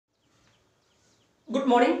Good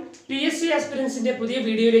morning. PSC Aspirants in the video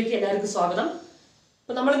Swagadam.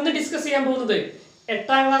 We will discuss the 8th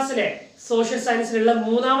class Social Science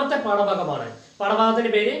Munamata Padabagama. Padavatan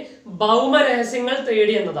Bede, Bauma Single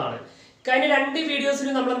 3D and the Dana. Kind of videos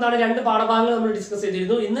in the Padabanga discuss it in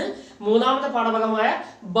the Munamata Padabagama,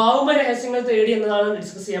 Bauma Single 3D and the Dana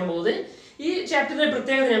discuss this chapter is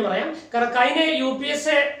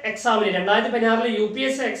UPSA exam.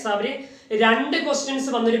 UPSA exam. Two questions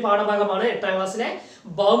are the Padabagama, 8th class.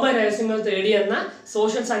 Bauma Single 3D and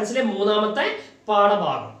Social Science Munamata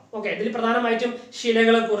Padabag. Okay, this is the item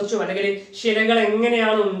Shilagal Kurchum, Shilagal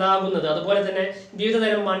Engana Unda, the other point than a view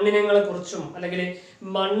that a Mandinangal Kurchum, Allegedly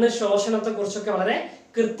Manna Shoshan of the Kurchukavare,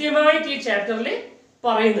 Kirtimite chapterly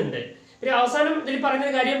Parinande. Awesome, the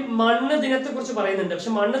Parinagarium Manna Dinata Kurchu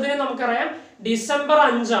Parinande, Manna Dinamakaram, December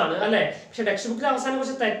Anjan, Ale, Shadakshuk was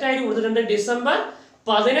a that December.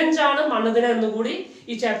 15 മണ്ണതിനെ എന്നുകൂടി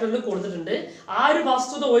ഈ ചാപ്റ്ററിൽ കൊടുത്തിട്ടുണ്ട്. ആ ഒരു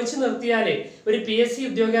വസ്തുത ഒഴിച്ചു നിർത്തിയാലേ ഒരു PSC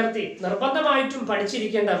ഉദ്യോഗാർത്ഥി നിർബന്ധമായിട്ടും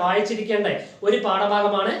പഠിച്ചിരിക്കേണ്ട വായിച്ചിരിക്കേണ്ട ഒരു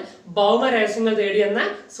പാഠഭാഗമാണ് ഭൗമരഹസ്യങ്ങൾ തേടി എന്ന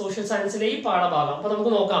സോഷ്യൽ സയൻസിലെ ഈ പാഠഭാഗം. അപ്പോൾ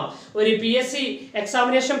നമുക്ക് നോക്കാം ഒരു PSC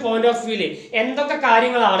എക്സാമിനേഷൻ പോയിന്റ് ഓഫ് വ്യൂവിൽ എന്തൊക്കെ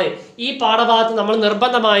കാര്യങ്ങളാണ് ഈ പാഠഭാഗത്ത് നമ്മൾ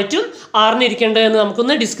നിർബന്ധമായിട്ടും അറിഞ്ഞിരിക്കേണ്ടതെന്ന്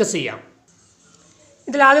നമുക്കൊന്ന് ഡിസ്കസ് ചെയ്യാം.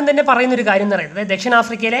 ഇതിൽ ആദ്യം തന്നെ പറയുന്ന ഒരു കാര്യം എന്ന് പറയുന്നത്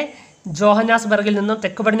ദക്ഷിണാഫ്രിക്കയിലെ ജോഹന്നാസ്ബർഗിൽ നിന്നും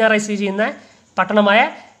തെക്ക് പടിഞ്ഞാറായി സ്ഥിതി ചെയ്യുന്ന പട്ടണമായ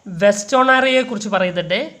വെസ്റ്റോണറിയെ കുറിച്ച്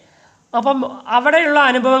പറയുന്നുണ്ട്. അപ്പം അവിടെയുള്ള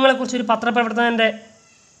അനുഭവങ്ങളെക്കുറിച്ച് ഒരു പത്രപ്രവർത്തകൻ്റെ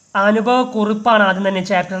അനുഭവക്കുറിപ്പാണ് ആദ്യം തന്നെ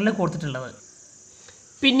ചാപ്റ്ററിൽ കൊടുത്തിട്ടുള്ളത്.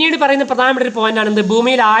 പിന്നീട് പറയുന്ന പ്രധാനപ്പെട്ട ഒരു പോയിന്റാണ്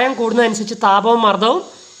ഭൂമിയിൽ ആഴം കൂടുന്നതനുസരിച്ച് താപവും മർദ്ദവും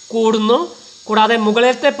കൂടുന്നു. കൂടാതെ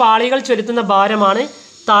മുകളിലത്തെ പാളികൾ ചെലുത്തുന്ന ഭാരമാണ്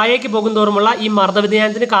താഴേക്ക് പോകുന്തോറുമുള്ള ഈ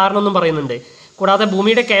മർദ്ദവ്യതിയാനത്തിന് കാരണമെന്നും പറയുന്നുണ്ട്. കൂടാതെ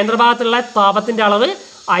ഭൂമിയുടെ കേന്ദ്രഭാഗത്തുള്ള താപത്തിൻ്റെ അളവ്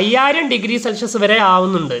 5000 ഡിഗ്രി സെൽഷ്യസ് വരെ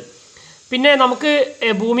ആവുന്നുണ്ട്. പിന്നെ നമുക്ക്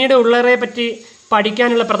ഭൂമിയുടെ ഉള്ളറയെ പറ്റി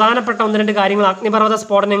പഠിക്കാനുള്ള പ്രധാനപ്പെട്ട ഒന്ന് രണ്ട് കാര്യങ്ങൾ അഗ്നിപർവ്വത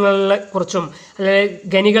സ്ഫോടനങ്ങളെ കുറിച്ചും അല്ലെങ്കിൽ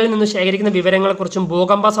ഖനികളിൽ നിന്ന് ശേഖരിക്കുന്ന വിവരങ്ങളെക്കുറിച്ചും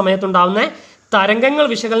ഭൂകമ്പ സമയത്തുണ്ടാകുന്ന തരംഗങ്ങൾ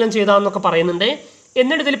വിശകലനം ചെയ്താന്നൊക്കെ പറയുന്നുണ്ട്.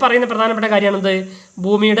 എന്നിട്ട് ഇതിൽ പറയുന്ന പ്രധാനപ്പെട്ട കാര്യമാണെന്ത്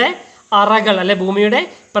ഭൂമിയുടെ അറകൾ അല്ലെ ഭൂമിയുടെ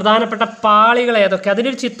പ്രധാനപ്പെട്ട പാളികൾ ഏതൊക്കെ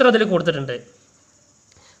അതിനൊരു ചിത്രം അതിൽ കൊടുത്തിട്ടുണ്ട്.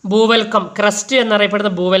 ഭൂവൽക്കം ക്രസ്റ്റ്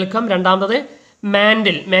എന്നറിയപ്പെടുന്ന ഭൂവൽക്കം, രണ്ടാമത്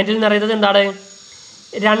മാൻഡിൽ എന്ന് പറയുന്നത് എന്താണ്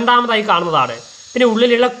രണ്ടാമതായി കാണുന്നതാണ്. പിന്നെ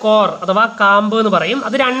ഉള്ളിലുള്ള കോർ അഥവാ കാമ്പ് എന്ന് പറയും,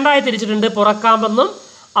 അത് രണ്ടായി തിരിച്ചിട്ടുണ്ട്, പുറക്കാമ്പെന്നും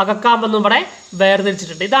അകക്കാമ്പെന്നും ഇവിടെ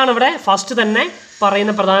വേർതിരിച്ചിട്ടുണ്ട്. ഇതാണ് ഇവിടെ ഫസ്റ്റ് തന്നെ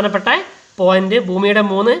പറയുന്ന പ്രധാനപ്പെട്ട പോയിന്റ്, ഭൂമിയുടെ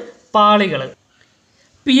 3 പാളികൾ.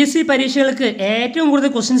 PSC പരീക്ഷകൾക്ക് ഏറ്റവും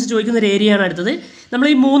കൂടുതൽ ക്വസ്റ്റ്യൻസ് ചോദിക്കുന്ന ഒരു ഏരിയയാണ് അടുത്തത്. നമ്മൾ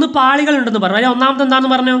ഈ 3 പാളികൾ ഉണ്ടെന്ന് പറഞ്ഞു. അതിൽ ഒന്നാമത്തെ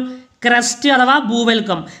എന്താണെന്ന് പറഞ്ഞു ക്രസ്റ്റ് അഥവാ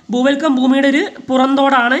ഭൂവൽക്കം. ഭൂവൽക്കം ഭൂമിയുടെ ഒരു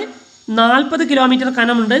പുറന്തോടാണ്. 40 കിലോമീറ്റർ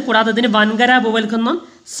കനമുണ്ട്. കൂടാതെ ഇതിന് വൻകര ഭൂവൽക്കം എന്നും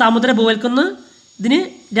സമുദ്ര ഭൂവൽക്കം എന്നും ഇതിന്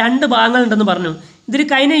 2 ഭാഗങ്ങളുണ്ടെന്ന് പറഞ്ഞു. ഇതിൽ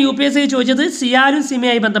കഴിഞ്ഞ UPSA ചോദിച്ചത് സിയാലും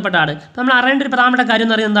സിമയായി ബന്ധപ്പെട്ടാണ്. അപ്പോൾ നമ്മൾ അറിയേണ്ട ഒരു പ്രധാനപ്പെട്ട കാര്യം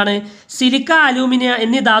എന്ന് പറയുന്നത് എന്താണ് സിലിക്ക അലൂമിനിയം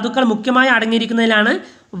എന്നീ ധാതുക്കൾ മുഖ്യമായി അടങ്ങിയിരിക്കുന്നതിലാണ്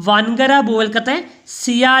വൻകര ഭൂവൽക്കത്തെ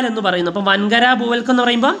സിയാൽ എന്ന് പറയുന്നത്. അപ്പോൾ വൻകര ഭൂവൽക്കം എന്ന്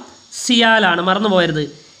പറയുമ്പോൾ സിയാലാണ്, മറന്നുപോകരുത്.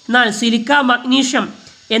 എന്നാൽ സിലിക്ക മഗ്നീഷ്യം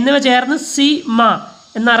എന്നിവ ചേർന്ന് സിമ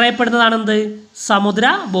എന്നറിയപ്പെടുന്നതാണെന്ത് സമുദ്ര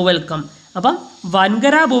ഭൂവൽക്കം. അപ്പം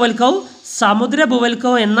വൻകര ഭൂവൽക്കവും സമുദ്ര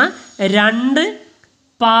ഭൂവൽക്കവും എന്ന 2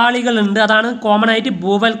 പാളികളുണ്ട്. അതാണ് കോമൺ ആയിട്ട്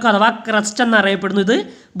ഭൂവൽക്കം അഥവാ ക്രസ്റ്റ് എന്നറിയപ്പെടുന്നു. ഇത്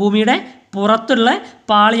ഭൂമിയുടെ പുറത്തുള്ള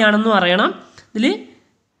പാളിയാണെന്നും അറിയണം. ഇതിൽ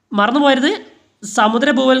മറന്നുപോയത്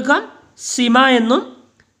സമുദ്ര ഭൂവൽക്കം സിമ എന്നും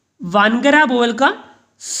വൻകര ഭൂവൽക്കം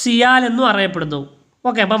സിയാൽ എന്നും അറിയപ്പെടുന്നു.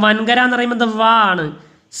 ഓക്കെ, അപ്പം വൻകര എന്ന് പറയുമ്പോൾ വാ ആണ്,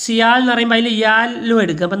 സിയാൽ എന്ന് പറയുമ്പോൾ അതിൽ യാലും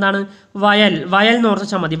എടുക്കുക. അപ്പം എന്താണ് വയൽ എന്ന്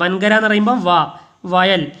ഓർച്ചാൽ മതി. വൻകര എന്ന് പറയുമ്പോൾ വാ,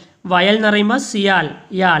 വയൽ എന്ന് പറയുമ്പോൾ സിയാൽ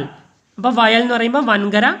യാൽ. അപ്പം വയൽ എന്ന് പറയുമ്പോൾ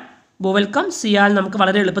വൻകര ഭൂവൽക്കം സിയാൽ നമുക്ക്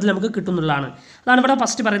വളരെ എളുപ്പത്തിൽ നമുക്ക് കിട്ടുന്നുള്ളതാണ്. അതാണ് ഇവിടെ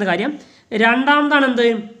ഫസ്റ്റ് പറയുന്ന കാര്യം. രണ്ടാമതാണ് എന്ത്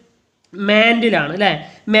മാൻഡിലാണ് അല്ലേ.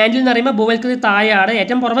 മാൻഡിൽ എന്ന് പറയുമ്പോൾ ഭൂവൽക്കത്തിൽ താഴെയാണ്,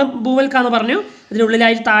 ഏറ്റവും പുറമെ ഭൂവൽക്കാന്ന് പറഞ്ഞു,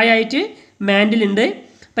 അതിനുള്ളിലായിട്ട് താഴെയായിട്ട് മാൻഡിലുണ്ട്.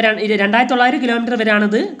 ഇപ്പോൾ 2900 കിലോമീറ്റർ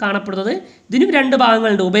വരെയാണിത് കാണപ്പെടുന്നത്. ഇതിനും 2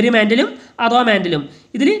 ഭാഗങ്ങളുണ്ട്, ഉപരി മാൻഡിലും അധോ മാൻഡിലും.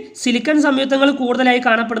 ഇതിൽ സിലിക്കൺ സംയുക്തങ്ങൾ കൂടുതലായി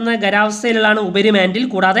കാണപ്പെടുന്ന ഖരാവസ്ഥയിലുള്ളതാണ് ഉപരി മാൻഡിൽ.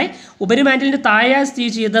 കൂടാതെ ഉപരി മാൻഡിലിൻ്റെ താഴെ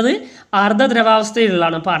സ്ഥിതി ചെയ്തത്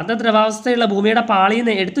അർദ്ധദ്രവാവസ്ഥയിലുള്ളതാണ്. അപ്പോൾ അർദ്ധദ്രവാവസ്ഥയുള്ള ഭൂമിയുടെ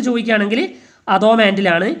പാളിന്ന് എടുത്തു ചോദിക്കുകയാണെങ്കിൽ അധോ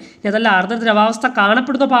മാൻഡിലാണ്. അതല്ല അർദ്ധദ്രവാവസ്ഥ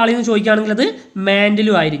കാണപ്പെടുന്ന പാളിന്ന് ചോദിക്കുകയാണെങ്കിൽ അത്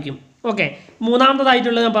മാൻഡിലും ആയിരിക്കും. ഓക്കെ,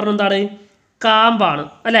 മൂന്നാമതായിട്ടുള്ളത് ഞാൻ പറഞ്ഞു എന്താണ് കാമ്പാണ്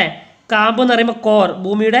അല്ലേ. കാമ്പ് എന്ന് പറയുമ്പോൾ കോർ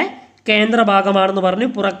ഭൂമിയുടെ കേന്ദ്രഭാഗമാണെന്ന് പറഞ്ഞു,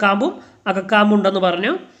 പുറക്കാമ്പും അകക്കാമ്പും ഉണ്ടെന്ന്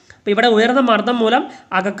പറഞ്ഞു. അപ്പോൾ ഇവിടെ ഉയർന്ന മർദ്ദം മൂലം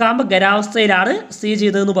അകക്കാമ്പ് ഖരാവസ്ഥയിലാണ് സ്ഥിതി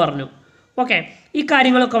ചെയ്തതെന്ന് പറഞ്ഞു. ഓക്കെ, ഈ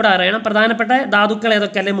കാര്യങ്ങളൊക്കെ അവിടെ അറിയണം. പ്രധാനപ്പെട്ട ധാതുക്കൾ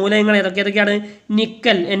ഏതൊക്കെ അല്ലെങ്കിൽ മൂലകങ്ങൾ ഏതൊക്കെയാണ്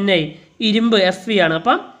നിക്കൽ Na, ഇരുമ്പ് Fe ആണ്.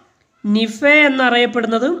 അപ്പം നിഫെ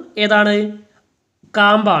എന്നറിയപ്പെടുന്നതും ഏതാണ്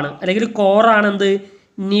കാമ്പാണ് അല്ലെങ്കിൽ കോറാണ്. എന്ത്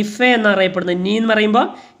നിഫെ എന്നറിയപ്പെടുന്നത്. നീ എന്ന് പറയുമ്പോൾ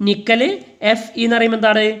നിക്കൽ, Fe എന്ന് പറയുമ്പോൾ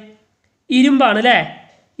എന്താണ് ഇരുമ്പാണ് അല്ലേ.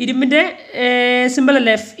 ഇരുമ്പിൻ്റെ സിമ്പിൾ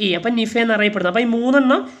അല്ലേ FE, അപ്പം നിഫ എന്നറിയപ്പെടുന്നത്. അപ്പോൾ ഈ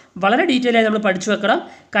 3 വളരെ ഡീറ്റെയിൽ ആയി നമ്മൾ പഠിച്ചു വെക്കണം.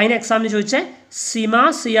 കഴിഞ്ഞ എക്സാമിന് ചോദിച്ച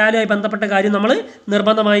സിയാലുമായി ബന്ധപ്പെട്ട കാര്യം നമ്മൾ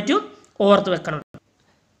നിർബന്ധമായിട്ടും ഓർത്ത് വെക്കണം.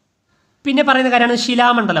 പിന്നെ പറയുന്ന കാര്യമാണ്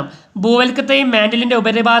ശിലാമണ്ഡലം. ഭൂവൽക്കത്തെയും മാൻഡിലിൻ്റെ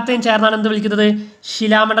ഉപരിഭാഗത്തെയും ചേർന്നാണ് എന്ത് വിളിക്കുന്നത്?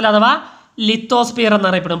 ശിലാമണ്ഡലം അഥവാ ലിത്തോസ്ഫിയർ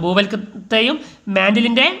എന്നറിയപ്പെടും. ഭൂവൽക്കത്തെയും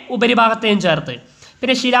മാൻഡിലിൻ്റെ ഉപരിഭാഗത്തെയും ചേർത്ത്.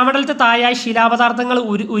 പിന്നെ ശിലാമണ്ഡലത്തെ താഴെയായി ശിലാപദാർത്ഥങ്ങൾ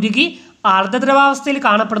ഉരുകി അർദ്ധദ്രവാവസ്ഥയിൽ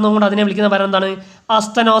കാണപ്പെടുന്നതുകൊണ്ട് അതിനെ വിളിക്കുന്ന പേര് എന്താണ്?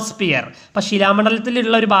 അസ്റ്റനോസ്ഫിയർ. അപ്പം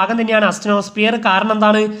ശിലാമണ്ഡലത്തിലുള്ള ഒരു ഭാഗം തന്നെയാണ് അസ്റ്റനോസ്ഫിയർ. കാരണം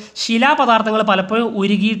എന്താണ്? ശിലാപദാർത്ഥങ്ങൾ പലപ്പോഴും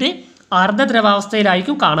ഉരുകിയിട്ട്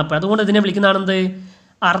അർദ്ധദ്രവാവസ്ഥയിലായിരിക്കും കാണപ്പെടുക. അതുകൊണ്ട് ഇതിനെ വിളിക്കുന്നതാണ് എന്ത്?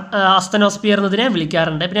 അസ്റ്റനോസ്ഫിയർ എന്നതിനെ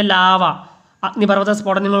വിളിക്കാറുണ്ട്. പിന്നെ ലാവ, അഗ്നിപർവ്വത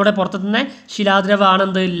സ്ഫോടനങ്ങളുടെ പുറത്തുനിന്ന ശിലാദ്രവമാണ്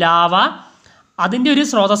എന്ത്? ലാവ. അതിൻ്റെ ഒരു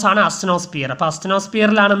സ്രോതസ്സാണ് അസ്റ്റനോസ്ഫിയർ. അപ്പോൾ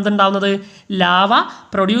അസ്റ്റനോസ്ഫിയറിലാണ് എന്തുണ്ടാവുന്നത്? ലാവ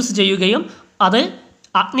പ്രൊഡ്യൂസ് ചെയ്യുകയും അത്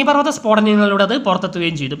അഗ്നിപർവ്വത സ്ഫോടനങ്ങളിലൂടെ അത്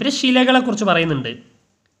പുറത്തെത്തുകയും ചെയ്തു. പിന്നെ ശിലകളെക്കുറിച്ച് പറയുന്നുണ്ട്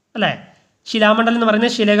അല്ലേ? ശിലാമണ്ഡലം എന്ന്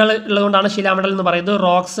പറയുന്നത് ശിലകൾ ഉള്ളതുകൊണ്ടാണ് ശിലാമണ്ഡലം എന്ന് പറയുന്നത്.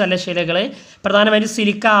 റോക്സ് അല്ലെ ശിലകൾ, പ്രധാനമായിട്ടും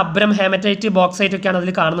സിലിക്ക, അബ്രം, ഹേമറ്റൈറ്റ്, ബോക്സൈറ്റ് ഒക്കെയാണ്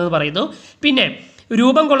അതിൽ കാണുന്നത് പറയുന്നു. പിന്നെ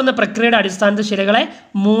രൂപം കൊള്ളുന്ന പ്രക്രിയയുടെ അടിസ്ഥാനത്തിൽ ശിലകളെ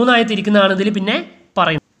 3 തിരിക്കുന്നതാണ് ഇതിൽ പിന്നെ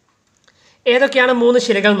പറയുന്നത്. ഏതൊക്കെയാണ് 3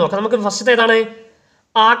 ശിലകൾ നോക്കാം. നമുക്ക് ഫസ്റ്റത്തെ ഏതാണ്?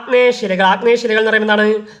 ആഗ്നേയശിലകൾ. ആഗ്നേയശിലകൾ എന്ന് പറയുമ്പോൾ എന്താണ്?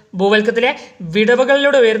 ഭൂവൽക്കത്തിലെ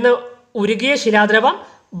വിടവുകളിലൂടെ വരുന്ന ഉരുകിയ ശിലാദ്രവം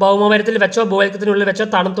ഭൗമോപരിതലത്തിൽ വെച്ചോ ഭൂവൽക്കത്തിനുള്ളിൽ വെച്ചോ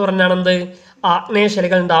തണുത്തുറഞ്ഞാണ് എന്ത്?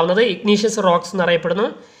 ആഗ്നേയശിലകൾ ഉണ്ടാവുന്നത്. ഇഗ്നീഷ്യസ് റോക്സ് എന്നറിയപ്പെടുന്നു.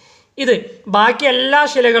 ഇത് ബാക്കി എല്ലാ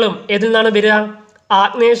ശിലകളും ഏതിൽ നിന്നാണ് വരിക?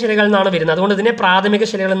 ആഗ്നേയശിലകളിൽ നിന്നാണ് വരുന്നത്. അതുകൊണ്ട് ഇതിനെ പ്രാഥമിക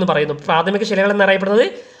ശിലകൾ എന്ന് പറയുന്നു. പ്രാഥമിക ശിലകൾ എന്നറിയപ്പെടുന്നത്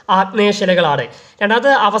ആഗ്നേയശിലകളാണ്. രണ്ടാമത്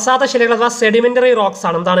അവസാദ ശിലകൾ അഥവാ സെഡിമെന്ററി റോക്സ്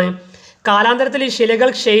ആണ്. എന്താണ്? കാലാന്തരത്തിൽ ഈ ശിലകൾ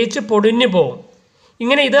ക്ഷയിച്ച് പൊടിഞ്ഞു പോകും.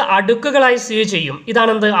 ഇങ്ങനെ ഇത് അടുക്കുകളായി സ്ഥിതി ചെയ്യും.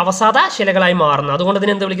 ഇതാണ് എന്ത്? അവസാദ ശിലകളായി മാറുന്നത്. അതുകൊണ്ട്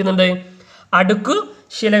ഇതിനെ എന്ത് വിളിക്കുന്നുണ്ട്? അടുക്കു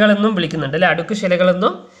ശിലകളെന്നും വിളിക്കുന്നുണ്ട് അല്ലെ? അടുക്കു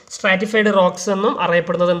ശിലകളെന്നും സ്ട്രാറ്റിഫൈഡ് റോക്സ് എന്നും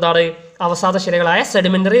അറിയപ്പെടുന്നത് എന്താണ്? അവസാദ ശിലകളായ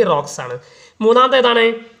സെഡിമെന്ററി റോക്സ് ആണ്. മൂന്നാമത്തെ ഏതാണ്?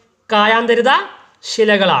 കായാന്തരിത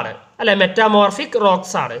ശിലകളാണ് അല്ലെ? മെറ്റാമോർഫിക്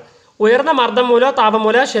റോക്സ് ആണ്. ഉയർന്ന മർദ്ദം മൂലോ താപം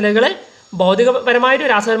മൂലോ ശിലകൾ ഭൗതികപരമായിട്ടും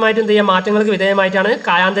രാസപരമായിട്ടും എന്ത് ചെയ്യുക? മാറ്റങ്ങൾക്ക് വിധേയമായിട്ടാണ്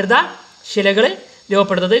കായാന്തരിത ശിലകൾ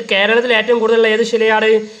രൂപപ്പെടുന്നത്. കേരളത്തിൽ ഏറ്റവും കൂടുതലുള്ള ഏത്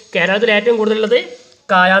ശിലയാണ്? കേരളത്തിൽ ഏറ്റവും കൂടുതലുള്ളത്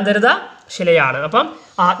കായാന്തരിത ശിലയാണ്. അപ്പം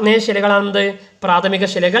ആഗ്നേയ ശിലകളാണെന്ത്? പ്രാഥമിക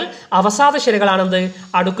ശിലകൾ. അവസാദ ശിലകളാണെന്ത്?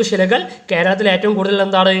 അടുക്കു ശിലകൾ. കേരളത്തിൽ ഏറ്റവും കൂടുതൽ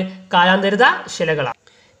എന്താണ്? കായാന്തരിത ശിലകളാണ്.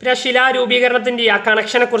 പിന്നെ ശിലാരൂപീകരണത്തിൻ്റെ ആ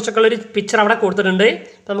കണക്ഷനെ കുറിച്ചൊക്കെ ഒരു പിക്ചർ അവിടെ കൊടുത്തിട്ടുണ്ട്.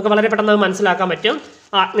 നമുക്ക് വളരെ പെട്ടെന്ന് മനസ്സിലാക്കാൻ പറ്റും.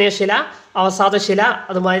 ആഗ്നേയശില, അവസാദശില,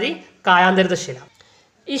 അതുമാതിരി കായാന്തരിത ശില.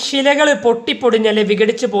 ഈ ശിലകൾ പൊട്ടിപ്പൊടിഞ്ഞ് അല്ലെ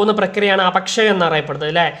വിഘടിച്ച് പോകുന്ന പ്രക്രിയയാണ് അപക്ഷയം എന്നറിയപ്പെടുന്നത്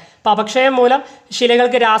അല്ലേ? അപ്പോൾ അപക്ഷയം മൂലം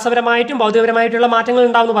ശിലകൾക്ക് രാസപരമായിട്ടും ഭൗതികപരമായിട്ടുള്ള മാറ്റങ്ങൾ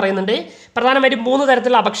ഉണ്ടാവുമെന്ന് പറയുന്നുണ്ട്. പ്രധാനമായിട്ടും 3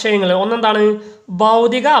 തരത്തിലുള്ള അപക്ഷയങ്ങൾ. ഒന്നെന്താണ്?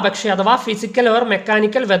 ഭൗതിക അപക്ഷയം അഥവാ ഫിസിക്കൽ ഓർ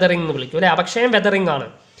മെക്കാനിക്കൽ വെതറിംഗ് എന്ന് വിളിക്കും അല്ലെ? അപക്ഷയം വെതറിംഗ് ആണ്.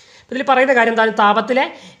 ഇതിൽ പറയുന്ന കാര്യം എന്താണ്? താപത്തിലെ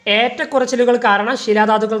ഏറ്റക്കുറച്ചിലുകൾ കാരണം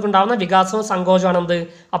ശിലാധാതുക്കൾക്ക് ഉണ്ടാകുന്ന വികാസവും സങ്കോചമാണ് എന്ത്?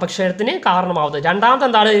 അപക്ഷയത്തിന് കാരണമാവുന്നത്. രണ്ടാമത്തെ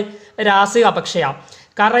എന്താണ്? രാസിക അപക്ഷയം.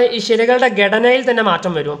 കാരണം ഈ ശിലകളുടെ ഘടനയിൽ തന്നെ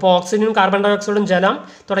മാറ്റം വരും. അപ്പോൾ ഓക്സിജനും കാർബൺ ഡൈ ഓക്സൈഡും ജലം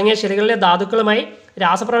തുടങ്ങിയ ശിലകളിലെ ധാതുക്കളുമായി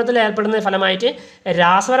രാസപ്രവർത്തനത്തിൽ ഏർപ്പെടുന്ന ഫലമായിട്ട്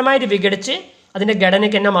രാസപരമായിട്ട് വിഘടിച്ച് അതിൻ്റെ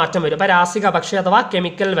ഘടനയ്ക്ക് തന്നെ മാറ്റം വരും. അപ്പോൾ രാസിക അപക്ഷയം അഥവാ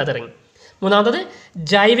കെമിക്കൽ വെതറിംഗ്. മൂന്നാമത്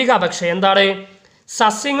ജൈവിക അപക്ഷയം. എന്താണ്?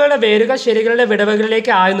 സസ്യങ്ങളുടെ വേരുകൾ ശിലകളുടെ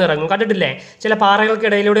വിടവുകളിലേക്ക് ആഴ്ന്നിറങ്ങും. കണ്ടിട്ടില്ലേ? ചില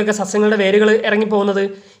പാറകൾക്കിടയിലൂടെയൊക്കെ സസ്യങ്ങളുടെ വേരുകൾ ഇറങ്ങിപ്പോകുന്നത്.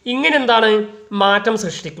 ഇങ്ങനെ എന്താണ്? മാറ്റം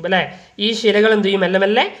സൃഷ്ടിക്കും അല്ലേ? ഈ ശിലകൾ എന്ത് ചെയ്യും? മെല്ലെ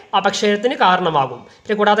മെല്ലെ അപക്ഷയത്തിന് കാരണമാകും.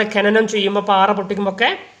 പിന്നെ കൂടാതെ ഖനനം ചെയ്യുമ്പോൾ പാറ പൊട്ടിക്കുമ്പോൾ ഒക്കെ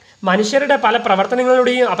മനുഷ്യരുടെ പല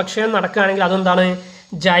പ്രവർത്തനങ്ങളിലൂടെയും അപക്ഷയം നടക്കുകയാണെങ്കിൽ അതെന്താണ്?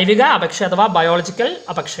 ജൈവിക അപക്ഷയം അഥവാ ബയോളജിക്കൽ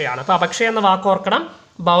അപക്ഷയമാണ്. അപ്പോൾ അപക്ഷയം എന്ന വാക്ക് ഓർക്കണം.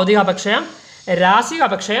 ഭൗതിക അപക്ഷയം, രാസിക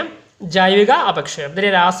അപക്ഷയം, ജൈവിക അപക്ഷയം.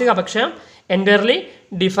 ഇതിലെ രാസിക അപക്ഷയം എൻറ്റയർലി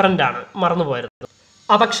ഡിഫറൻ്റ് ആണ്, മറന്നുപോയത്.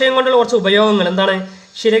 അപക്ഷയം കൊണ്ടുള്ള കുറച്ച് ഉപയോഗങ്ങൾ എന്താണ്?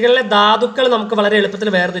 ശിലകളിലെ ധാതുക്കൾ നമുക്ക് വളരെ എളുപ്പത്തിൽ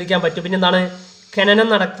വേർതിരിക്കാൻ പറ്റും. പിന്നെ എന്താണ്? ഖനനം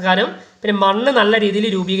നടക്കാനും പിന്നെ മണ്ണ് നല്ല രീതിയിൽ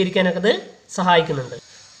രൂപീകരിക്കാനൊക്കെ ഇത് സഹായിക്കുന്നുണ്ട്.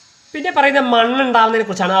 പിന്നെ പറയുന്ന മണ്ണുണ്ടാവുന്നതിനെ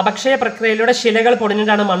കുറിച്ചാണ്. അപക്ഷയ പ്രക്രിയയിലൂടെ ശിലകൾ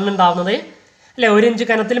പൊടിഞ്ഞിട്ടാണ് മണ്ണുണ്ടാവുന്നത് അല്ലെ? 1 ഇഞ്ച്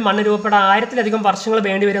കനത്തിൽ മണ്ണ് രൂപപ്പെടാൻ 1000-ലധികം വർഷങ്ങൾ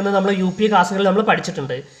വേണ്ടി വരുമെന്ന് നമ്മൾ UP ക്ലാസ്സുകളിൽ നമ്മൾ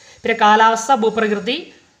പഠിച്ചിട്ടുണ്ട്. പിന്നെ കാലാവസ്ഥ, ഭൂപ്രകൃതി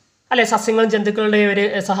അല്ലെ, സസ്യങ്ങളും ജന്തുക്കളുടെ ഒരു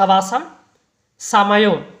സഹവാസം,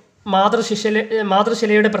 സമയവും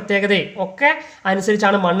മാതൃശിലയുടെ പ്രത്യേകതയും ഒക്കെ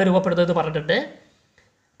അനുസരിച്ചാണ് മണ്ണ് രൂപപ്പെടുന്നത് പറഞ്ഞിട്ടുണ്ട്.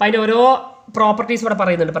 അപ്പം അതിൻ്റെ ഓരോ പ്രോപ്പർട്ടീസ് ഇവിടെ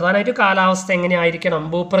പറയുന്നുണ്ട്. പ്രധാനമായിട്ടും കാലാവസ്ഥ എങ്ങനെയായിരിക്കണം,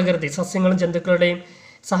 ഭൂപ്രകൃതി, സസ്യങ്ങളും ജന്തുക്കളുടെയും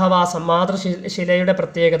സഹവാസം, മാതൃശിലയുടെ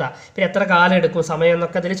പ്രത്യേകത, പിന്നെ എത്ര കാലം എടുക്കും, സമയം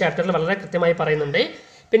എന്നൊക്കെ അതിൽ ചാപ്റ്ററിൽ വളരെ കൃത്യമായി പറയുന്നുണ്ട്.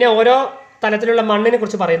 പിന്നെ ഓരോ തലത്തിലുള്ള മണ്ണിനെ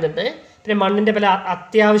കുറിച്ച് പറയുന്നുണ്ട്. പിന്നെ മണ്ണിൻ്റെ പല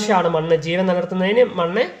അത്യാവശ്യമാണ്. മണ്ണ് ജീവൻ നിലനിർത്തുന്നതിന്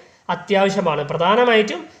മണ്ണ് അത്യാവശ്യമാണ്.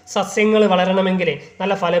 പ്രധാനമായിട്ടും സസ്യങ്ങൾ വളരണമെങ്കിൽ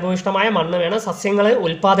നല്ല ഫലഭൂയിഷ്ഠമായ മണ്ണ് വേണം. സസ്യങ്ങൾ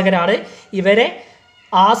ഉൽപാദകരാണ്. ഇവരെ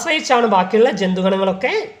ആശ്രയിച്ചാണ് ബാക്കിയുള്ള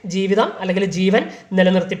ജന്തുഗണങ്ങളൊക്കെ ജീവിതം അല്ലെങ്കിൽ ജീവൻ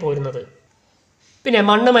നിലനിർത്തി പോരുന്നത്. പിന്നെ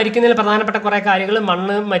മണ്ണ് മരിക്കുന്നതിൽ പ്രധാനപ്പെട്ട കുറേ കാര്യങ്ങൾ.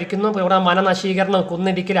 മണ്ണ് മരിക്കുന്നു, ഇവിടെ വനനശീകരണം,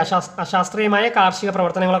 കുന്നിടിക്കൽ, അശാസ്ത്രീയമായ കാർഷിക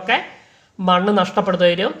പ്രവർത്തനങ്ങളൊക്കെ മണ്ണ്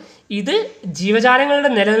നഷ്ടപ്പെടുത്തുകയും ഇത് ജീവജാലങ്ങളുടെ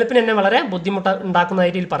നിലനിൽപ്പിന് തന്നെ വളരെ ബുദ്ധിമുട്ട്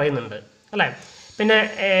ഉണ്ടാക്കുന്നതായിട്ട് ഇതിൽ പറയുന്നുണ്ട് അല്ലേ. പിന്നെ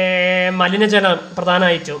മലിനജലം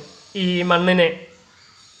പ്രധാനമായിട്ടും ഈ മണ്ണിനെ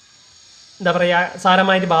എന്താ പറയുക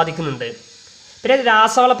സാരമായിട്ട് ബാധിക്കുന്നുണ്ട്. പിന്നെ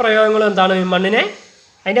രാസവള പ്രയോഗങ്ങളും എന്താണ് മണ്ണിനെ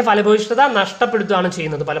അതിൻ്റെ ഫലഭൂയിഷ്ഠത നഷ്ടപ്പെടുത്തുകയാണ്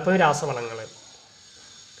ചെയ്യുന്നത് പലപ്പോഴും രാസവളങ്ങൾ.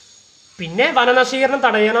 പിന്നെ വനനശീകരണം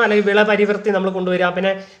തടയണം, അല്ലെങ്കിൽ വിള പരിവൃത്തി നമ്മൾ കൊണ്ടുവരിക,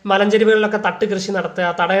 പിന്നെ മലഞ്ചെരിവുകളിലൊക്കെ തട്ട് കൃഷി നടത്തുക,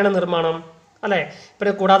 തടയണ നിർമ്മാണം അല്ലേ,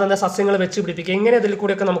 പിന്നെ കൂടാതെ എന്താ സസ്യങ്ങൾ വെച്ച് പിടിപ്പിക്കുക. ഇങ്ങനെ ഇതിൽ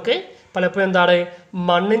കൂടിയൊക്കെ നമുക്ക് പലപ്പോഴും എന്താണ്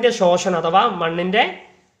മണ്ണിൻ്റെ ശോഷണം അഥവാ മണ്ണിൻ്റെ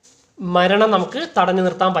മരണം നമുക്ക് തടഞ്ഞു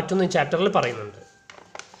നിർത്താൻ പറ്റുമെന്ന് ഈ ചാപ്റ്ററിൽ പറയുന്നുണ്ട്.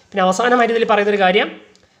 പിന്നെ അവസാനമായിട്ട് ഇതിൽ പറയുന്നൊരു കാര്യം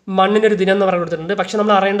മണ്ണിനൊരു ദിനം എന്ന് പറഞ്ഞു കൊടുത്തിട്ടുണ്ട്. പക്ഷെ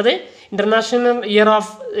നമ്മൾ അറിയേണ്ടത് ഇൻ്റർനാഷണൽ ഇയർ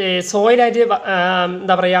ഓഫ് സോയിലായിട്ട്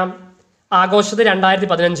എന്താ പറയുക ആഘോഷിച്ചത്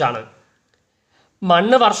 2015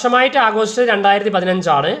 മണ്ണ് വർഷമായിട്ട് ആഘോഷിച്ചത്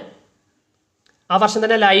 2015 ആ വർഷം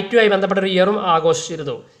തന്നെ ലൈറ്റുമായി ബന്ധപ്പെട്ട ഒരു ഇയറും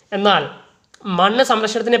ആഘോഷിച്ചിരുന്നു. എന്നാൽ മണ്ണ്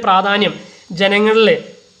സംരക്ഷണത്തിൻ്റെ പ്രാധാന്യം ജനങ്ങളിൽ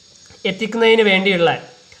എത്തിക്കുന്നതിന് വേണ്ടിയുള്ള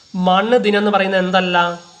മണ്ണ് ദിനം എന്ന് പറയുന്നത് എന്തല്ല,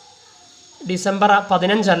 ഡിസംബർ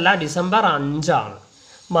 15 ഡിസംബർ 5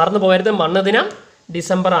 മറന്നു പോകരുത്. മണ്ണ് ദിനം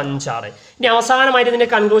ഡിസംബർ 5. ഇനി അവസാനമായിട്ട് ഇതിൻ്റെ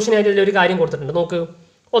കൺക്ലൂഷനായിട്ട് ഇതിലൊരു കാര്യം കൊടുത്തിട്ടുണ്ട്. നോക്ക്,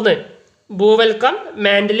 ഒന്ന് ഭൂവൽക്കം,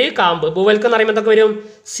 മാൻഡിൽ, കാമ്പ്. ഭൂവൽക്കം എന്ന് പറയുമ്പോൾ എന്തൊക്കെ വരും,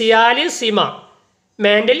 സിയാല്, സിമ,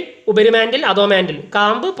 മാൻഡിൽ ഉപരിമാൻഡിൽ, അതോ മാൻഡിൽ,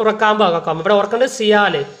 കാമ്പ് പുറക്കാമ്പ്, അകക്കാമ്പ്. ഇവിടെ ഓർക്കേണ്ടത്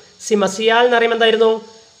സിയാല്, സിമ. സിയാൽ എന്ന് പറയുമ്പോൾ എന്തായിരുന്നു,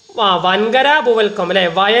 വൻകര ഭൂവൽക്കം അല്ലെ,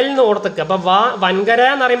 വയൽ എന്ന് ഓർത്തേക്ക്. അപ്പൊ വൻകര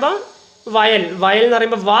എന്ന് പറയുമ്പോൾ വയൽ, വയൽ എന്ന്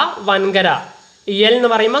പറയുമ്പോൾ വൻകര, ഇയൽ എന്ന്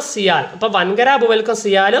പറയുമ്പോൾ സിയാൽ. അപ്പൊ വൻകര ഭൂവൽക്കം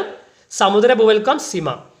സിയാലും സമുദ്ര ഭൂവൽക്കം സിമ.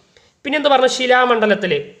 പിന്നെ എന്താ പറഞ്ഞ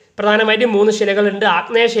ശിലാമണ്ഡലത്തിൽ പ്രധാനമായിട്ട് 3 ശിലകളുണ്ട്.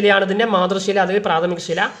 ആഗ്നേയ ശിലയാണ് ഇതിൻ്റെ മാതൃശില, അതിൽ പ്രാഥമിക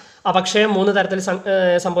ശില. അപക്ഷയം 3 തരത്തിൽ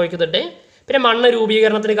സംഭവിക്കുന്നുണ്ട്. പിന്നെ മണ്ണ്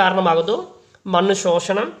രൂപീകരണത്തിന് കാരണമാകുന്നു, മണ്ണ്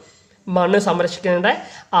ശോഷണം, മണ്ണ് സംരക്ഷിക്കേണ്ട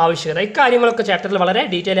ആവശ്യകത. ഇക്കാര്യങ്ങളൊക്കെ ചാപ്റ്ററിൽ വളരെ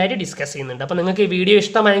ഡീറ്റെയിൽ ആയിട്ട് ഡിസ്കസ് ചെയ്യുന്നുണ്ട്. അപ്പോൾ നിങ്ങൾക്ക് ഈ വീഡിയോ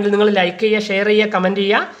ഇഷ്ടമായെങ്കിൽ നിങ്ങൾ ലൈക്ക് ചെയ്യുക, ഷെയർ ചെയ്യുക, കമൻറ്റ്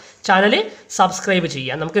ചെയ്യുക, ചാനൽ സബ്സ്ക്രൈബ്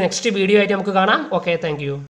ചെയ്യുക. നമുക്ക് നെക്സ്റ്റ് വീഡിയോ ആയിട്ട് നമുക്ക് കാണാം. Okay, thank you.